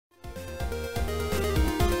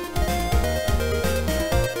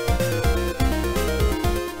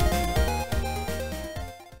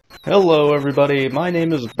Hello everybody, my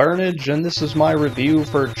name is Burnage and this is my review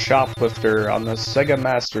for Choplifter on the Sega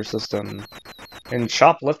Master System. In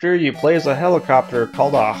Choplifter, you play as a helicopter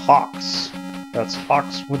called a Hawks. That's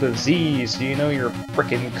Hawks with a Z, so you know you're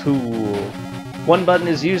frickin' cool. One button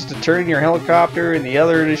is used to turn your helicopter and the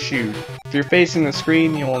other to shoot. If you're facing the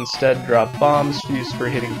screen, you'll instead drop bombs used for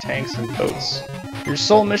hitting tanks and boats. Your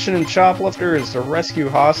sole mission in Choplifter is to rescue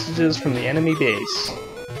hostages from the enemy base,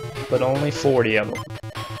 but only 40 of them.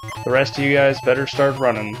 The rest of you guys better start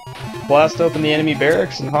running. Blast open the enemy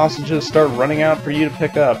barracks and hostages start running out for you to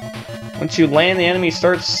pick up. Once you land, the enemy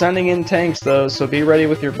starts sending in tanks though, so be ready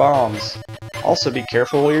with your bombs. Also be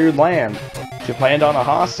careful where you land. If you land on a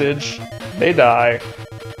hostage, they die,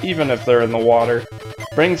 even if they're in the water.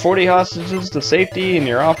 Bring 40 hostages to safety and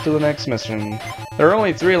you're off to the next mission. There are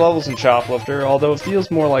only 3 levels in Choplifter, although it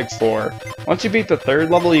feels more like 4. Once you beat the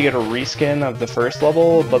 3rd level, you get a reskin of the 1st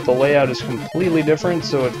level, but the layout is completely different,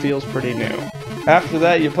 so it feels pretty new. After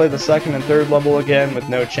that, you play the 2nd and 3rd level again with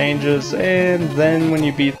no changes, and then when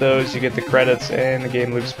you beat those, you get the credits and the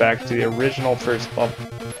game loops back to the original 1st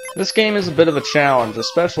level. This game is a bit of a challenge,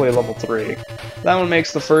 especially level 3. That one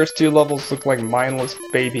makes the first 2 levels look like mindless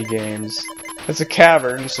baby games. It's a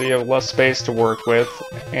cavern, so you have less space to work with,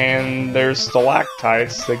 and there's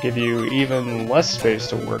stalactites that give you even less space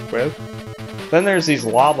to work with. Then there's these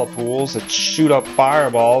lava pools that shoot up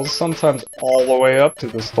fireballs, sometimes all the way up to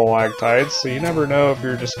the stalactites, so you never know if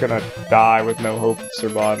you're just gonna die with no hope of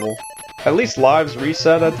survival. At least lives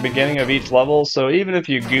reset at the beginning of each level, so even if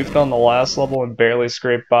you goofed on the last level and barely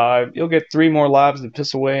scraped by, you'll get 3 more lives to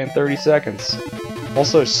piss away in 30 seconds.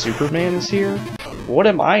 Also, Superman is here? What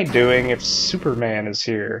am I doing if Superman is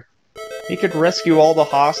here? He could rescue all the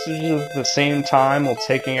hostages at the same time while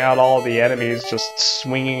taking out all the enemies, just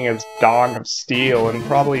swinging his dong of steel and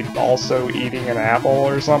probably also eating an apple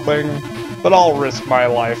or something. But I'll risk my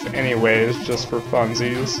life anyways, just for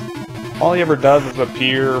funsies. All he ever does is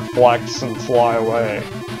appear, flex, and fly away.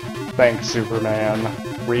 Thanks, Superman.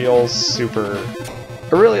 Real super.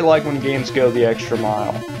 I really like when games go the extra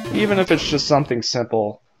mile, even if it's just something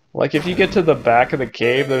simple. Like if you get to the back of the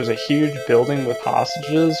cave, there's a huge building with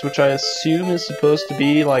hostages, which I assume is supposed to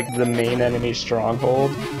be like the main enemy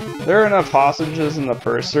stronghold. There are enough hostages in the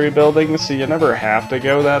bursary building, so you never have to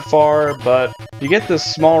go that far, but you get this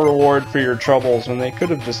small reward for your troubles when they could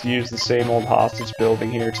have just used the same old hostage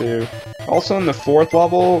building here too. Also in the 4th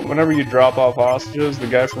level, whenever you drop off hostages, the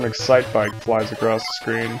guy from Excitebike flies across the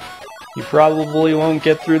screen. You probably won't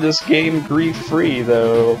get through this game grief-free,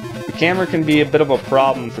 though. The camera can be a bit of a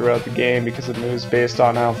problem throughout the game because it moves based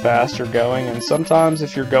on how fast you're going, and sometimes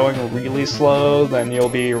if you're going really slow, then you'll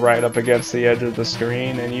be right up against the edge of the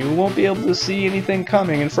screen, and you won't be able to see anything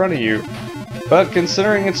coming in front of you. But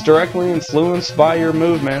considering it's directly influenced by your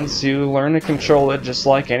movements, you learn to control it just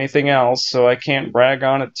like anything else, so I can't brag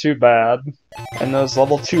on it too bad. And those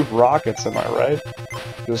level 2 rockets, am I right?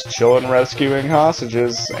 Just chillin' rescuing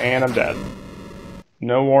hostages, and I'm dead.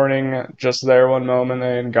 No warning, just there one moment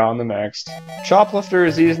and gone the next. Choplifter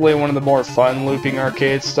is easily one of the more fun looping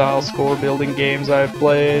arcade-style score building games I've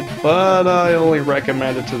played, but I only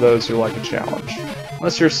recommend it to those who like a challenge.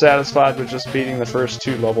 Unless you're satisfied with just beating the first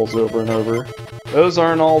 2 levels over and over. Those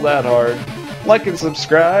aren't all that hard. Like and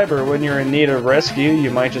subscribe, or when you're in need of rescue,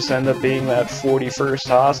 you might just end up being that 41st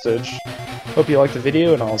hostage. Hope you liked the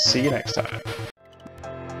video, and I'll see you next time.